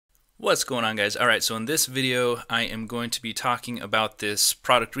What's going on, guys? Alright, so in this video I am going to be talking about this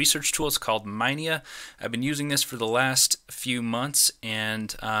product research tool. It's called Minea. I've been using this for the last few months,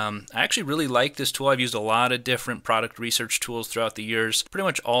 and I actually really like this tool. I've used a lot of different product research tools throughout the years, pretty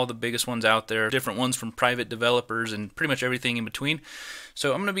much all the biggest ones out there, different ones from private developers and pretty much everything in between.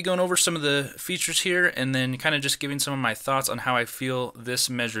 So I'm going to be going over some of the features here and then kind of just giving some of my thoughts on how I feel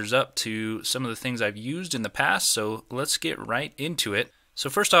this measures up to some of the things I've used in the past. So let's get right into it. So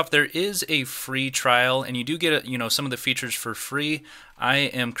first off, there is a free trial, and you do get some of the features for free. I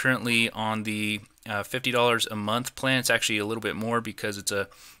am currently on the $50 a month plan. It's actually a little bit more because it's a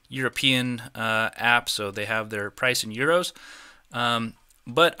European app, so they have their price in euros.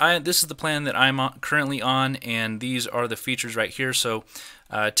 But this is the plan that I'm currently on, and these are the features right here. So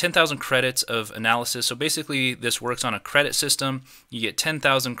 10,000 credits of analysis. So basically this works on a credit system. You get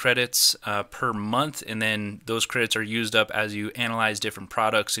 10,000 credits per month, and then those credits are used up as you analyze different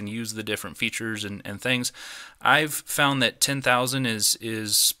products and use the different features and things. I've found that 10,000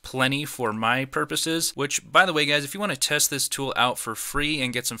 is plenty for my purposes, which, by the way, guys, if you want to test this tool out for free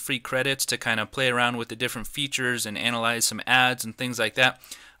and get some free credits to kind of play around with the different features and analyze some ads and things like that,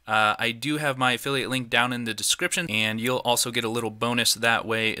 I do have my affiliate link down in the description, and you'll also get a little bonus that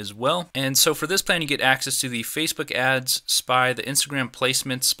way as well. And so for this plan, you get access to the Facebook ads spy, the Instagram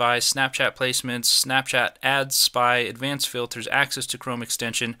placements spy, Snapchat placements, Snapchat ads spy, advanced filters, access to Chrome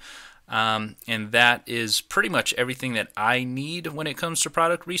extension, and that is pretty much everything that I need when it comes to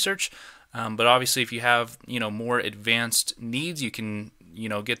product research. But obviously, if you have more advanced needs, you can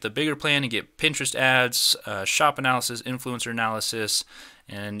get the bigger plan and get Pinterest ads, shop analysis, influencer analysis,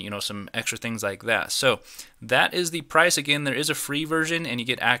 and some extra things like that. So that is the price. Again, there is a free version, and you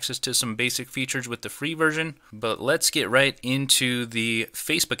get access to some basic features with the free version. But let's get right into the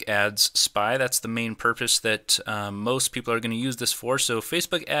Facebook ads spy. That's the main purpose that most people are going to use this for. So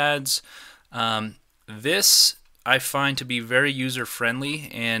Facebook ads, this I find to be very user-friendly,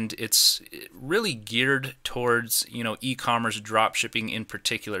 and it's really geared towards e-commerce drop shipping in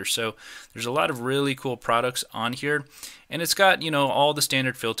particular. So there's a lot of really cool products on here, and it's got all the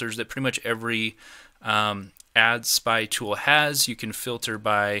standard filters that pretty much every ad spy tool has. You can filter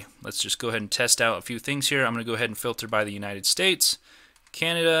by, let's just go ahead and test out a few things here. I'm going to go ahead and filter by the United States,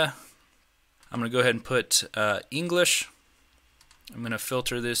 Canada. I'm going to go ahead and put English. I'm going to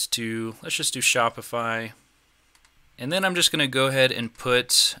filter this to, let's just do Shopify. And then I'm just going to go ahead and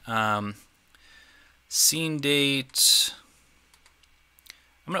put scene date.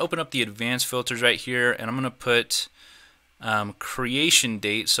 I'm going to open up the advanced filters right here, and I'm going to put creation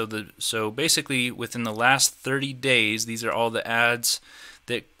date. So basically within the last 30 days, these are all the ads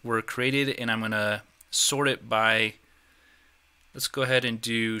that were created, and I'm going to sort it by, let's go ahead and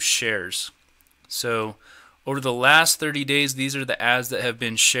do shares. So over the last 30 days, these are the ads that have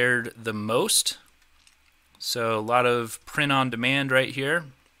been shared the most. So a lot of print on demand right here.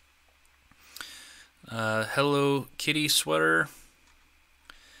 Hello Kitty sweater.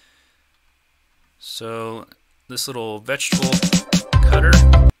 So this little vegetable cutter.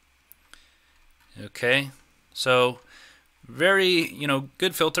 Okay, so very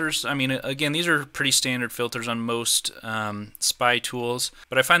good filters. I mean, again, these are pretty standard filters on most spy tools,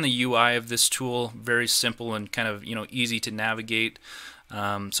 but I find the UI of this tool very simple and kind of easy to navigate.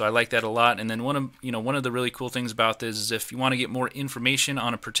 So I like that a lot. And then one of the really cool things about this is if you want to get more information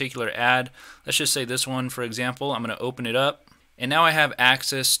on a particular ad, let's just say this one, for example, I'm going to open it up, and now I have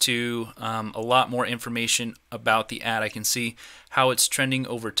access to a lot more information about the ad. I can see how it's trending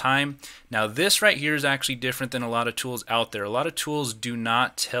over time. Now this right here is actually different than a lot of tools out there. A lot of tools do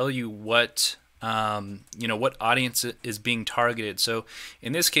not tell you what what audience is being targeted. So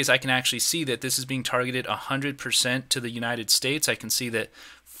in this case, I can actually see that this is being targeted 100% to the United States. I can see that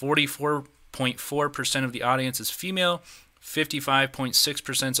 44.4% of the audience is female,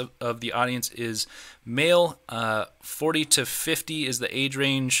 55.6% of the audience is male, 40 to 50 is the age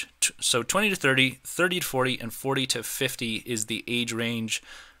range, so 20 to 30, 30 to 40, and 40 to 50 is the age range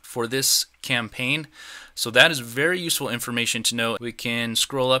for this campaign. So that is very useful information to know. We can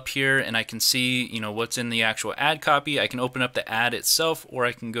scroll up here and I can see what's in the actual ad copy. I can open up the ad itself, or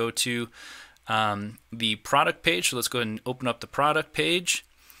I can go to the product page. So let's go ahead and open up the product page,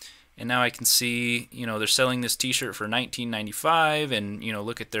 and now I can see they're selling this t-shirt for $19.95, and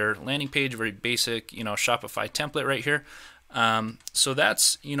look at their landing page, very basic Shopify template right here. So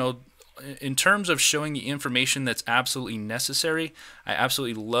that's in terms of showing the information that's absolutely necessary, I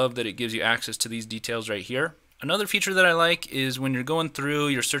absolutely love that it gives you access to these details right here. Another feature that I like is when you're going through,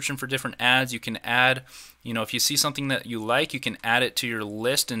 you're searching for different ads, you can add, if you see something that you like, you can add it to your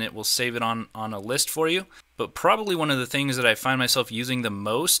list and it will save it on a list for you. But probably one of the things that I find myself using the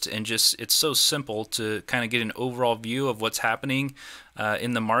most, and just it's so simple to kind of get an overall view of what's happening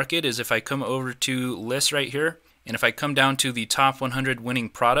in the market, is if I come over to lists right here, and if I come down to the top 100 winning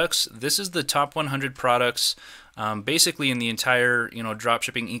products, this is the top 100 products basically in the entire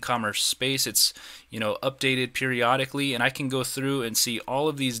dropshipping e-commerce space. It's updated periodically, and I can go through and see all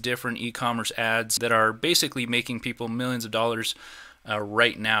of these different e-commerce ads that are basically making people millions of dollars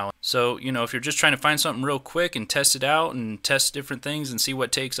right now. So if you're just trying to find something real quick and test it out and test different things and see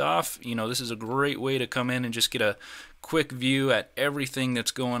what takes off, this is a great way to come in and just get a quick view at everything that's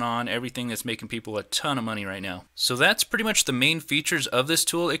going on, everything that's making people a ton of money right now. So that's pretty much the main features of this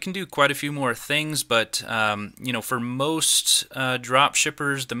tool. It can do quite a few more things, but for most drop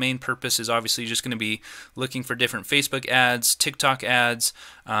shippers, the main purpose is obviously just going to be looking for different Facebook ads, TikTok ads.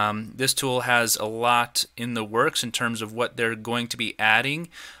 This tool has a lot in the works in terms of what they're going to be adding.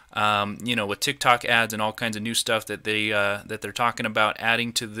 With TikTok ads and all kinds of new stuff that they're talking about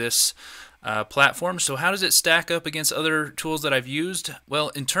adding to this platform. So how does it stack up against other tools that I've used? Well,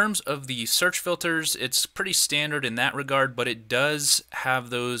 in terms of the search filters, it's pretty standard in that regard, but it does have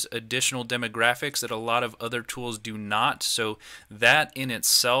those additional demographics that a lot of other tools do not. So that in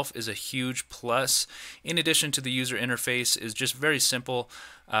itself is a huge plus. In addition to the user interface is just very simple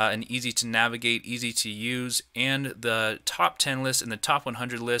and easy to navigate, easy to use, and the top 10 lists and the top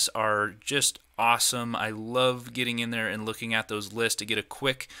 100 lists are just awesome. I love getting in there and looking at those lists to get a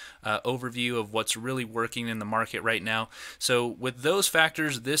quick overview of what's really working in the market right now. So with those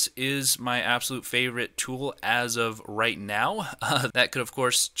factors, this is my absolute favorite tool as of right now. That could of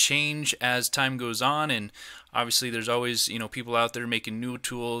course change as time goes on, and obviously there's always people out there making new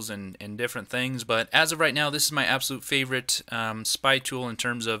tools and different things, but as of right now, this is my absolute favorite spy tool in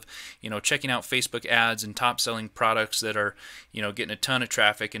terms of checking out Facebook ads and top selling products that are getting a ton of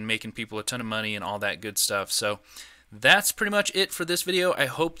traffic and making people a ton of money and all that good stuff. So that's pretty much it for this video. I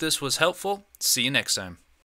hope this was helpful. See you next time.